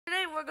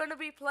we're gonna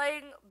be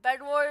playing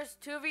Bedwars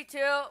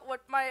 2v2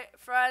 with my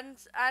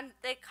friends, and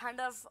they kind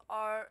of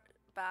are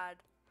bad.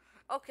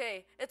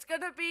 Okay, it's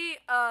gonna be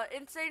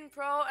Insane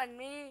Pro and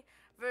me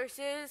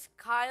versus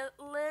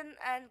Kylan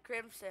and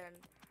Crimson.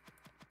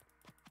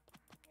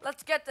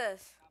 Let's get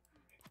this.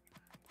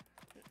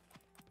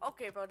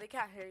 Okay, bro, they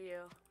can't hear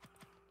you.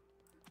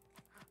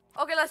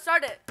 Okay, let's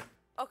start it.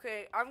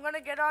 Okay, I'm gonna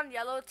get on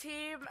yellow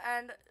team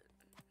and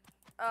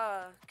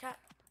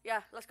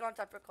yeah, let's go on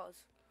separate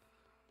calls.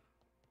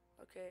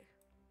 Okay.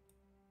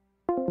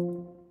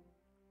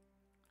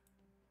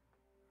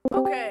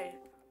 Okay,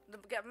 the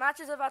match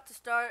is about to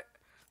start.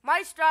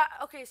 My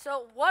strat. Okay,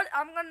 so what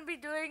I'm gonna be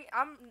doing?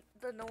 I'm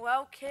the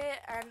Noel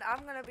kit, and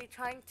I'm gonna be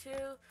trying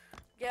to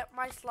get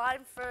my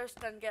slime first,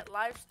 then get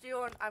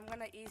lifesteal, and I'm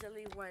gonna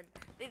easily win.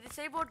 They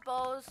disabled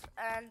bows,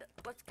 and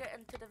let's get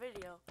into the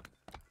video.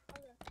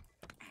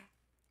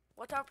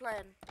 What's our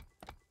plan?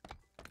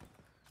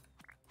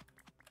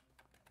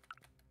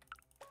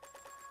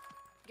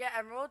 Get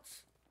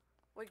emeralds.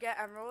 We get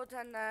emeralds,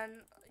 and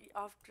then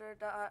after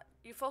that,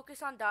 you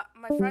focus on that.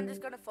 My friend is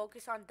gonna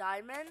focus on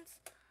diamonds,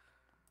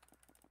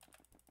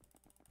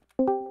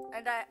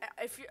 and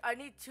I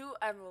need 2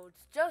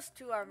 emeralds, just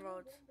 2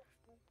 emeralds.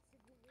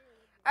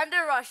 And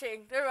they're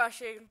rushing.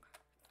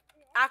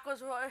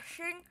 Aqua's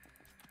rushing.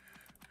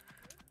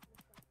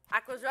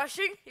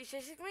 He's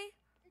chasing me.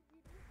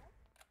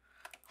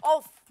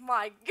 Oh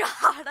my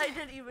god, I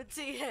didn't even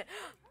see it.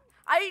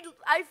 I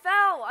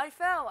fell.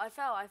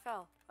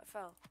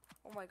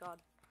 Oh my god.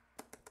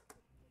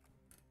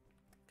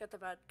 Get the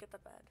bed.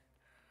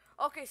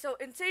 Okay, so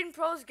Insane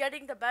Pro's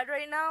getting the bed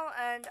right now,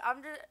 and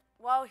I'm just,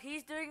 while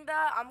he's doing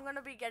that, I'm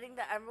gonna be getting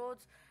the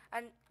emeralds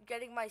and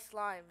getting my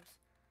slimes.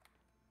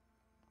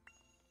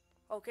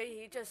 Okay,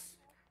 he just...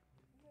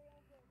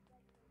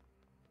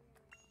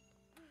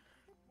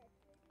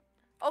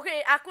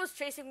 Okay, Aqua's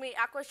chasing me.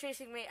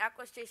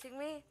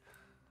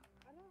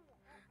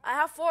 I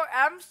have 4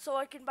 M's, so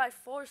I can buy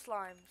 4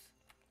 slimes.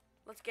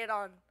 Let's get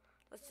on.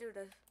 Let's do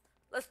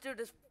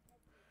this.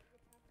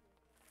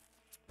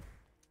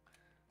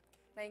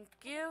 Thank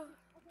you.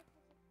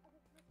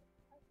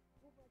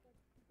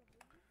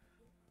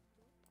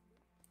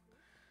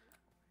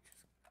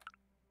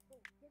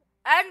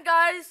 And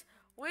guys,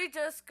 we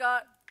just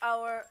got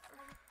our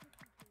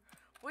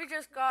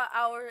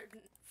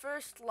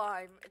first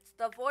slime. It's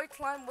the void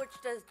slime,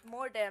 which does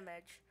more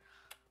damage.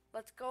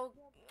 Let's go.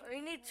 We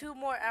need 2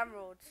 more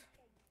emeralds.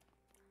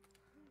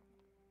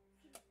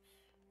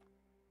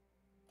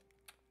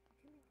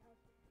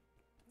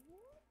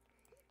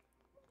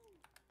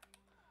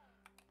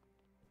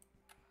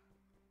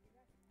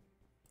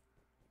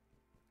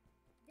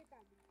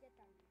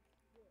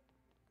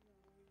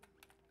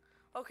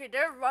 Okay,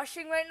 they're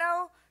rushing right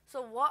now.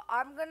 So what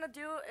I'm gonna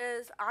do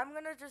is I'm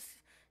gonna just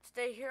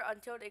stay here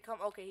until they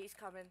come. Okay, he's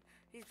coming.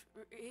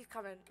 He's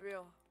coming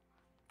real.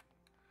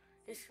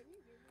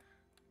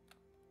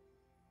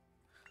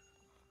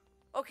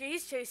 Okay,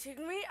 he's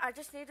chasing me. I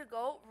just need to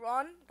go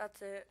run.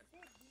 That's it.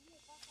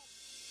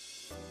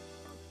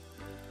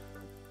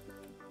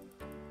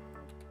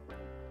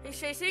 He's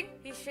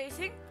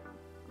chasing.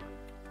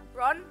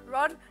 Run.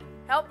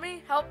 Help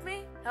me.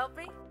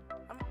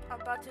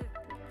 I'm about to.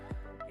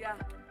 Yeah.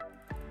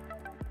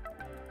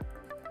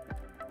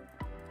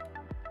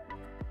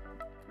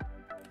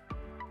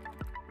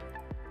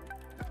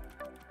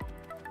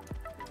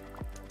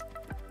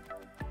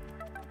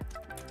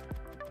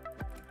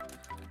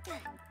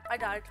 I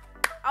died.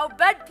 Oh,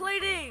 bed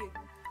plating!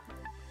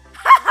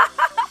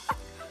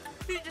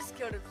 He just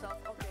killed himself.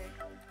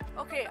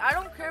 Okay, I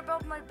don't care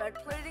about my bed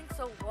plating,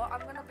 so what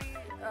I'm gonna be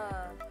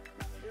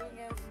doing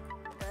is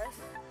this.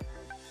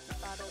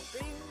 Bada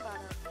bing,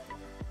 bada bing.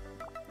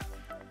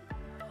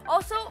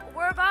 Also,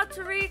 we're about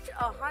to reach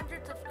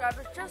 100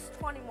 subscribers, just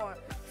 20 more.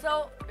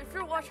 So, if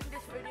you're watching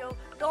this video,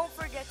 don't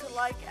forget to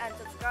like and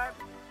subscribe.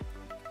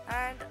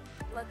 And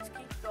let's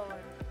keep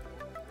going.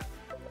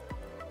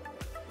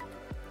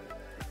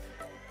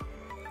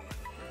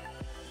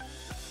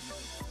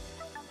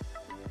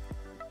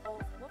 Oh,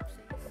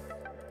 whoopsies.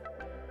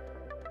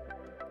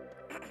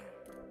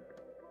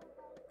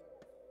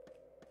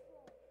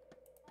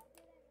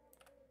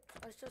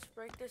 Let's just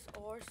break this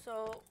ore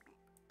so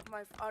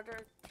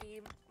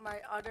my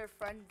other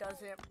friend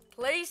doesn't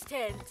place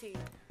TNT.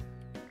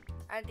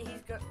 And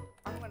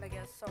I'm gonna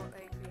get so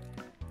angry.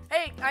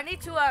 Hey, I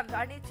need 2 M's.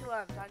 I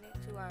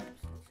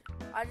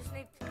just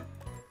need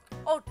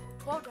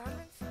 12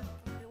 diamonds?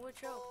 Okay, we'll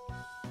chill.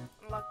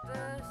 Unlock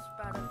this.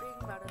 Bada bing,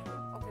 bada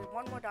bing. Okay,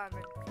 1 more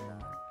diamond.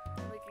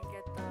 We can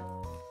get the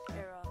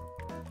era.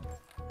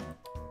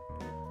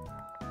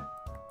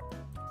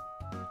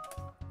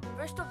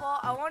 First of all,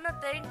 I want to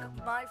thank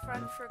my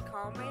friends for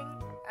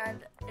coming,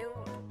 and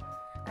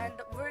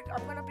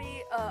I'm gonna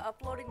be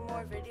uploading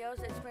more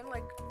videos. It's been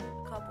like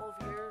a couple of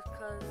years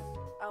because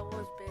I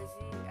was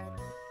busy, and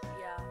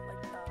yeah,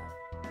 like that.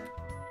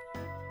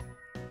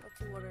 Let's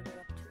see what are they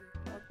up to.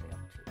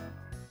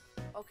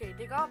 Okay,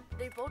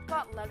 they both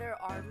got leather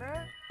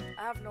armor.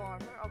 I have no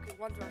armor. Okay,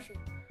 one's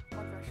rushing.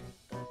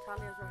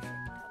 Talia's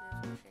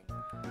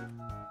rushing.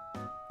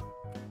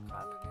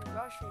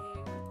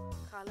 rushing.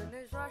 Colin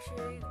is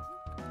rushing.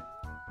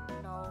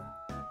 No.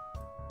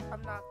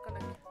 I'm not gonna.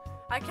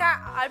 I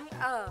can't.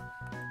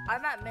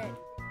 I'm at mid.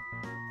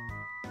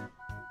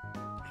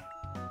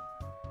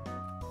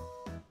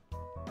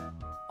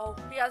 Oh,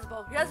 he has a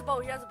bow. He has a bow.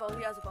 He has a bow.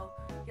 He has a bow.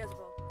 He has a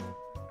bow.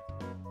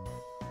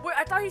 Wait,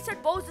 I thought he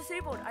said bow's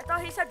disabled. I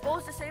thought he said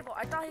bow's disabled.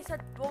 I thought he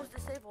said bow's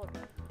disabled.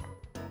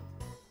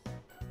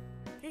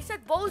 He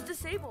said bow's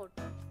disabled.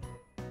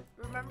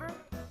 Remember?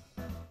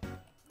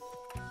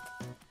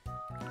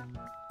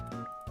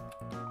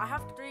 I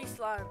have 3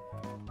 slime.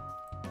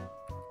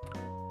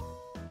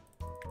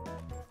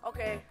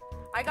 Okay,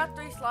 I got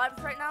 3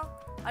 slimes right now.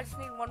 I just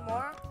need 1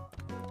 more.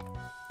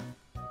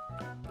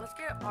 Let's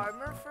get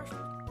armor first.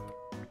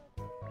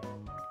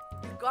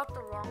 You got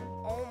the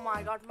wrong. Oh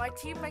my god, my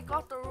teammate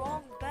got the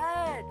wrong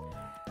bed.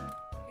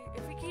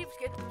 If he keeps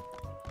getting.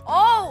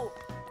 Oh!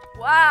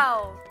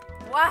 Wow!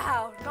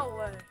 Wow! No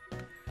way.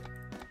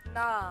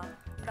 Nah.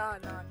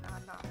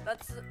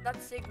 That's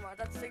Sigma.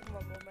 That's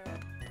Sigma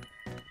moment.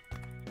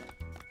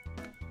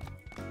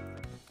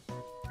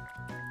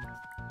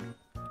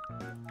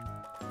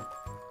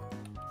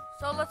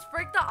 So let's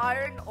break the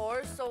iron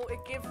ore so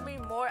it gives me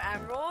more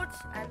emeralds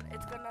and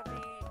it's gonna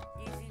be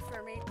easy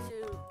for me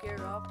to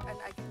gear up and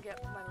I can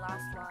get my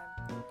last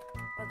line.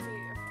 Let's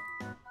see if...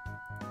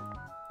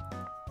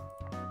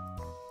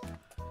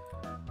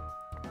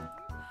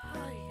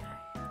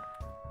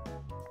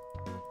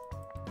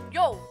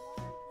 Yo!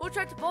 Who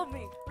tried to bow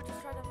me? Who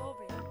just tried to bow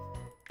me?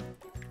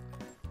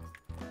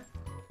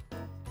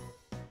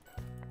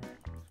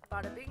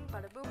 Bada bing,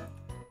 bada boom.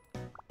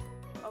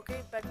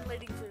 Okay, bed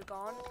platings are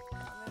gone. I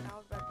mean,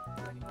 now bed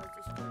plating was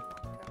just a long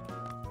time.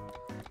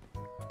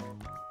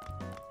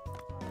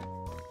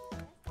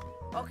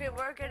 Okay,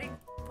 we're getting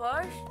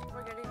pushed.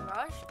 We're getting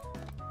rushed.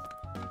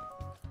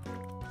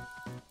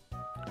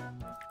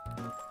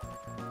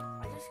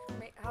 I just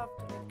have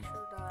to make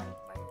sure that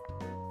my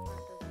friend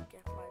doesn't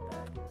get my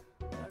bed.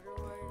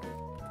 Otherwise,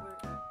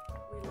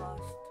 we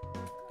lost.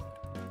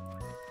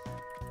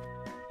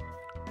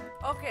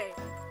 Okay.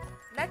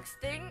 Next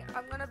thing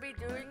I'm gonna be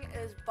doing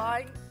is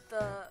buying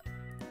the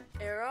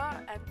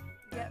era and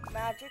get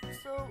magic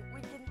so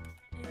we can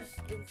use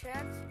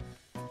enchants.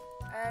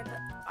 And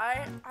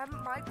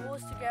my goal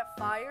is to get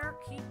fire,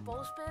 keep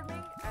bow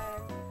spamming,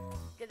 and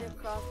get a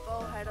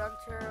crossbow,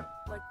 headhunter,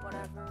 like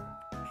whatever,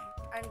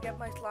 and get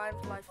my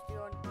slimes,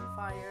 lifesteal, and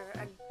fire,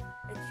 and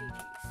it's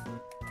GG's.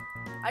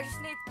 I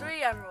just need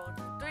 3 emeralds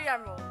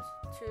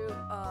to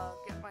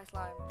get my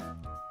slimes.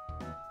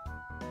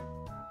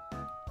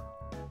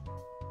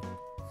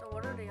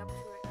 What are they up to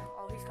right now?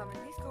 Oh, he's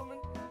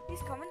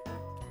coming.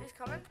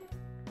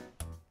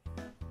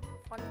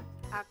 One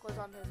Aqua's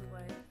on his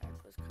way.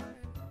 Aqua's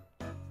coming.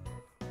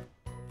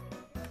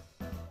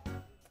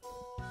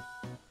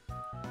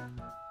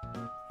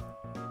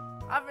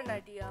 I have an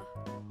idea.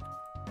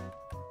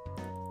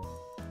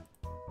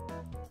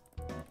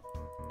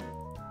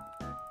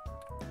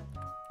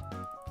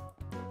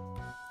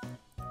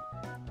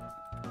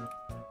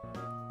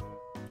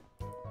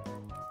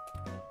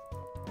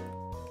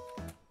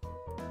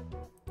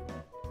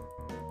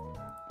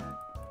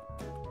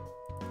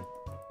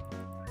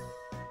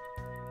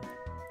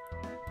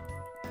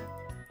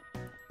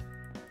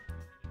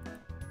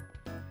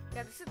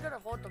 Yeah, this is gonna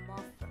hold them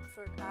off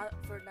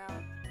for now.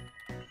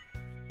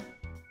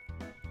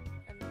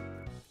 And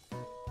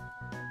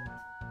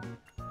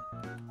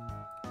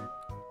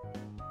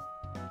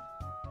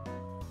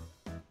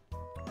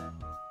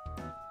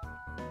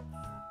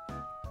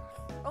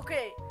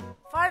okay,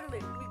 finally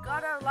we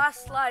got our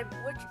last slime,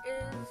 which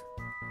is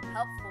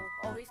helpful.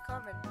 Oh, he's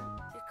coming.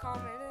 He's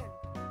coming in.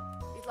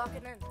 He's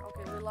locking in.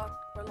 Okay, we're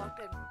locked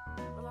in.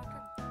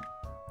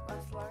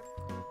 Last slime.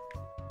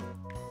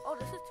 Oh,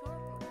 this is 2 of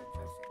them.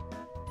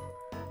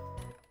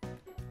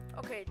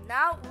 Okay,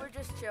 now we're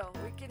just chill.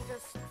 We can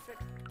just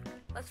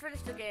let's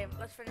finish the game.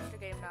 Let's finish the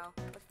game now.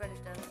 Let's finish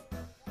this.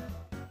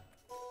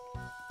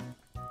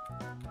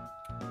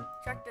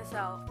 Check this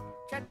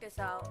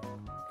out.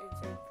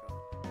 Insane Pro.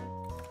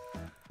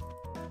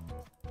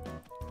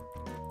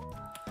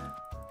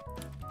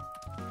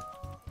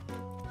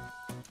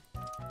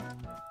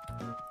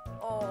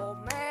 Oh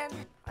man,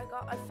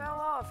 I fell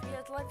off. He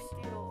has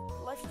lifesteal.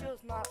 Lifesteal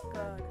is not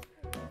good.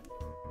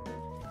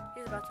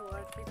 He's about to win.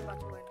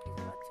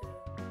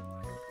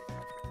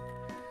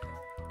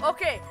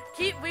 Okay,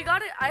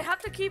 I have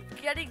to keep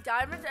getting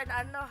diamonds, and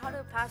I don't know how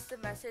to pass the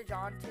message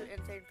on to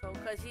Insane Pro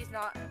because he's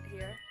not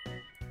here.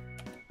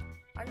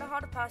 I know how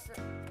to pass it.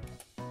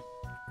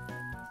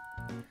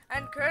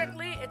 And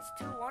currently it's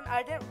 2-1.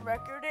 I didn't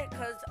record it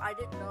because I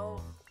didn't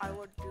know I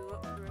would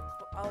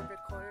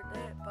record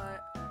it,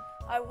 but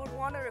I would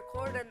want to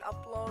record and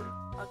upload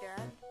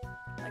again,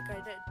 like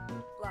I did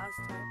last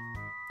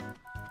time.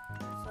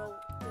 So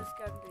just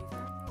get these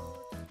emeralds.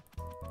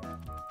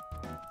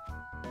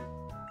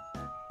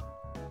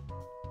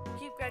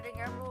 Keep getting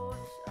emeralds.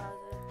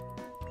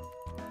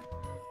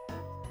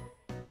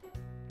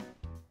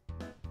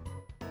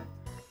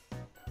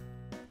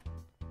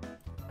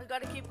 We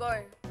gotta keep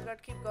going. We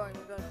gotta.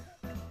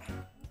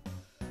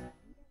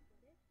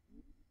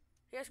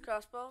 He has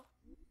crossbow.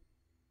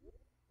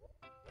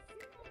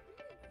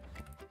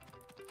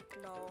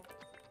 No.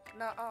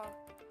 Nuh-uh.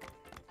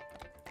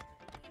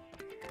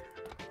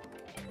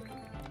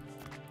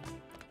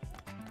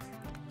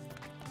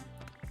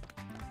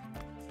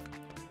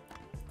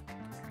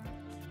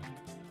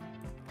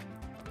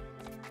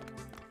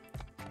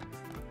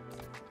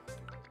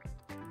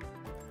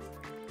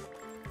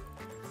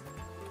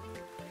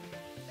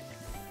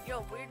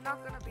 Yo, we're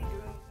not gonna be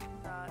doing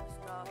that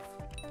stuff.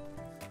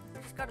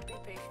 We just gotta be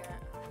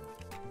patient.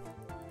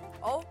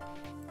 Oh,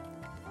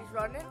 he's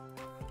running.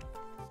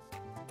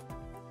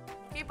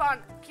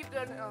 Keep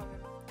going on.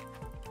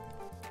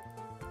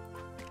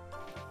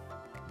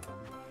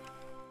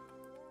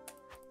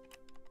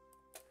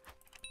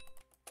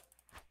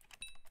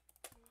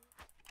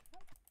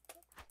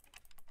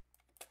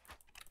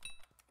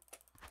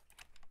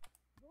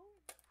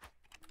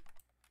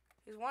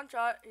 He's one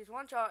shot. He's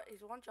one shot.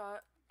 He's one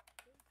shot.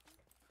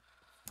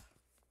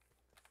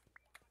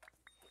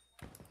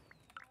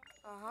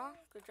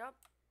 Good job.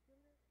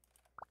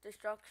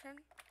 Destruction.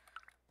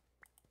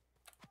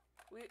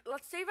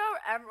 Let's save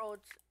our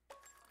emeralds,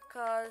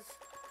 cause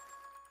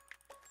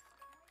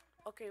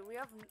okay, we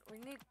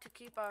need to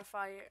keep our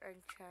fire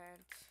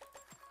enchant.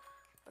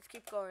 Let's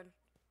keep going.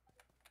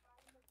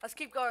 Let's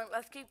keep going.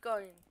 Let's keep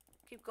going.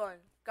 Keep going,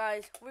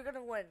 guys. We're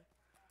gonna win.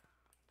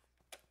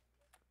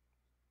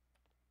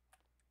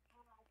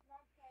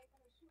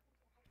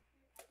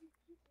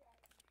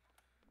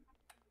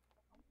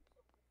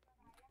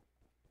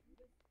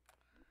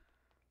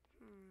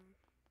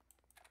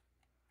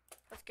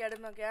 Let's get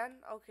him again.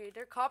 Okay,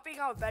 they're copying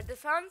our bed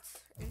defense.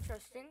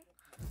 Interesting.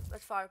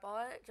 Let's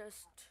fireball it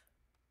just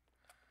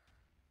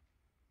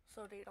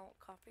so they don't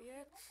copy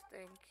it.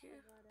 Thank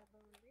you.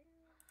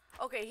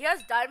 Okay, he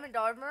has diamond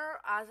armor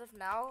as of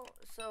now.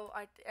 So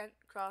and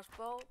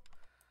crossbow.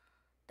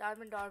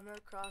 Diamond armor,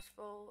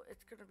 crossbow.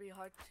 It's gonna be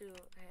hard to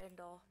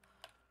handle.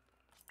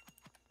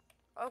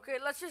 Okay,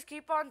 let's just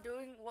keep on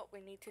doing what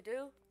we need to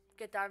do.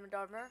 Get diamond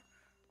armor.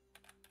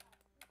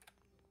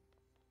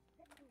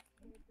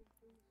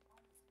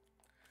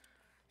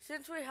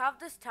 Since we have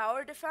this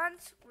tower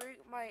defense, we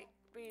might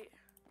be...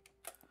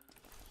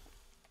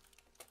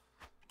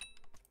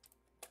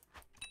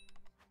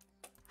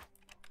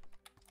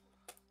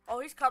 Oh,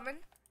 he's coming.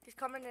 He's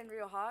coming in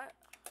real hot.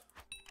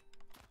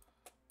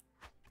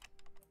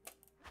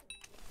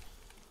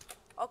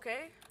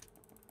 Okay.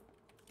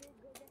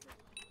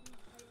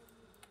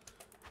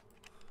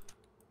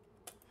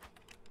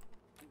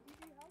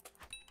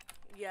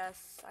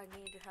 Yes, I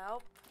need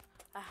help.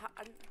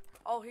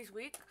 Oh, he's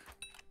weak.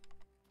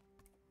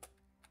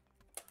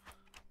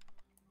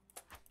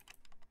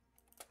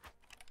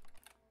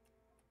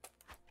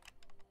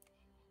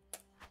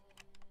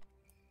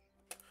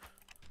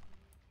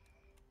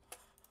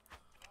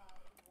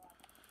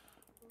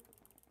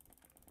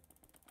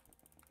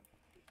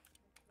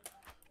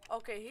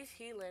 Okay, he's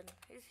healing.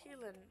 He's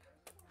healing.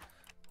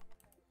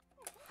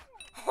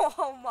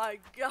 Oh my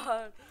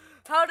god.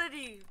 How did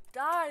he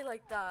die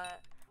like that?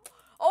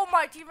 Oh,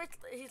 my teammate,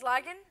 he's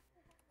lagging.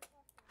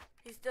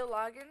 He's still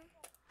lagging.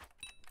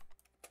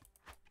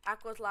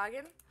 Aqua's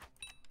lagging.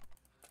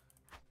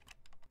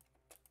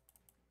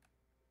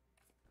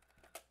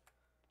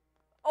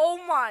 Oh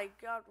my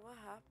god, what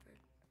happened?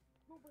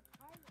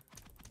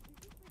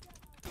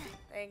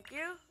 Thank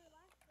you.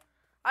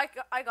 I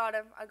got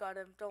him. I got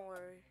him. Don't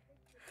worry.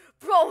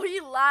 Bro, he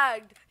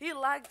lagged. He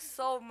lagged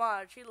so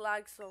much. He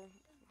lagged so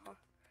much.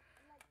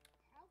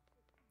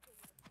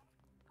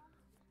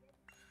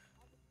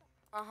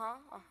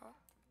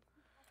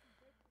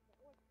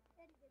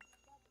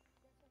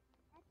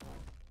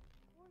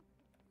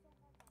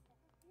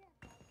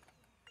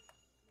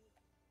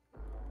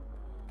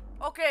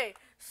 Okay,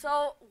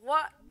 so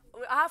what?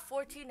 I have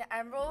 14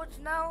 emeralds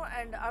now,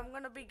 and I'm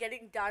gonna be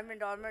getting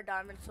diamond armor,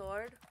 diamond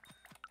sword,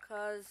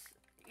 cause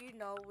you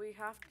know we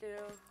have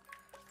to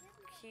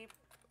keep.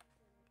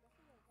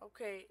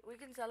 Okay, we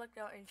can select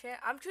our enchant.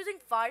 I'm choosing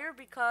fire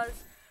because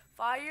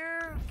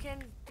fire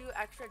can do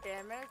extra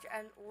damage,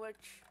 and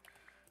which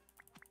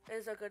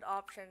is a good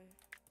option.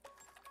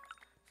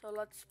 So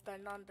let's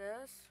spend on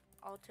this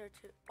altar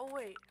to. Oh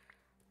wait,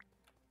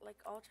 like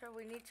altar,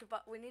 we need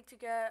to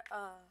get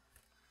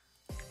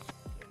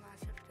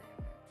massive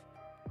damage.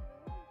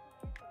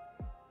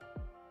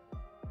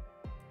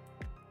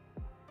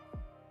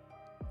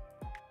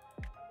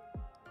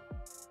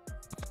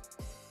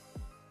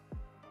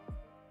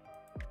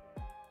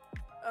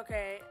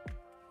 Okay,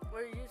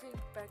 we're using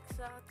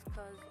Bexat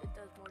because it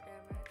does more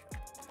damage.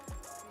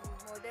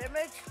 More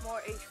damage,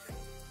 more HP.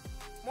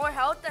 More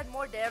health and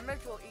more damage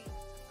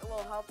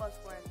will help us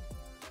win.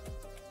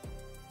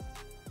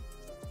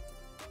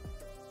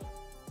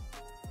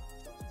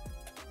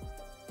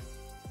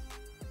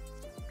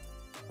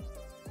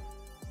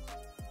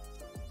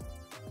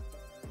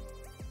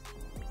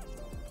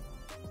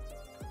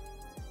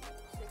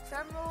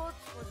 Emeralds,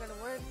 we're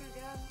gonna win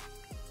again.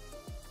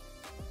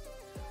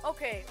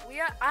 Okay,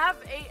 I have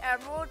 8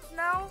 emeralds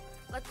now.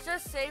 Let's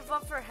just save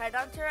up for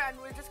headhunter, and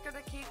we're just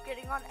gonna keep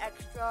getting on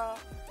extra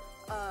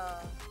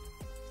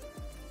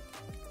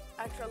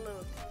extra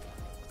loot.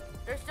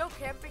 They're still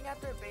camping at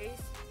their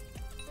base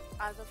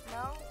as of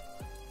now.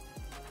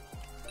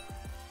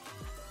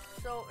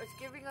 So it's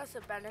giving us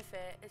a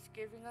benefit. It's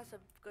giving us a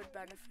good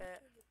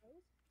benefit.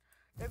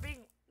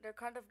 They're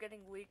kind of getting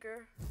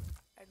weaker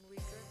and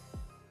weaker.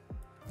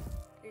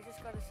 You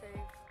just gotta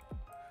save.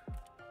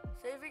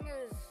 Saving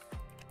is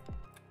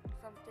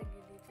something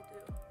you need to do.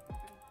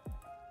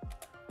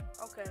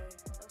 Okay,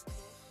 that's cool.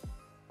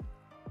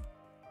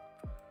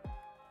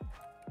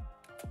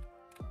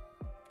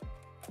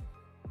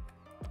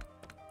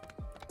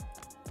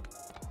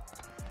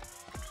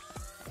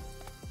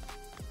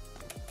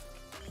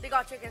 They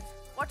got chickens.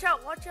 Watch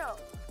out, watch out.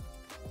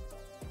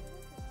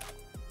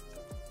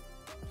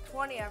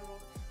 20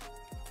 emeralds.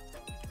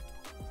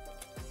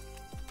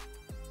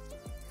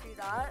 See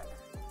that?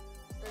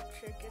 The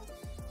chickens.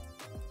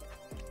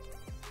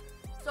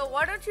 So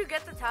why don't you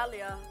get the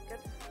Talia?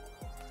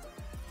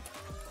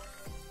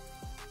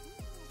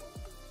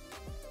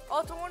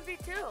 Oh, it's a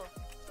 1v2.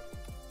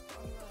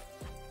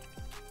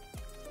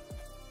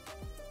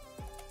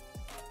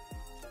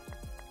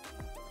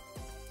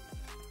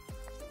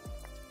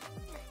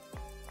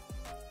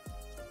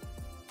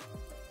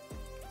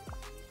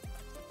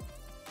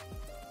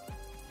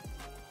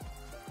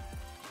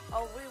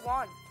 Oh, we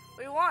won.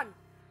 We won.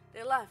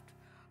 They left.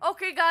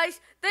 Okay,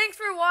 guys. Thanks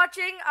for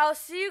watching. I'll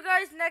see you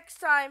guys next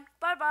time.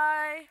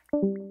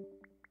 Bye-bye.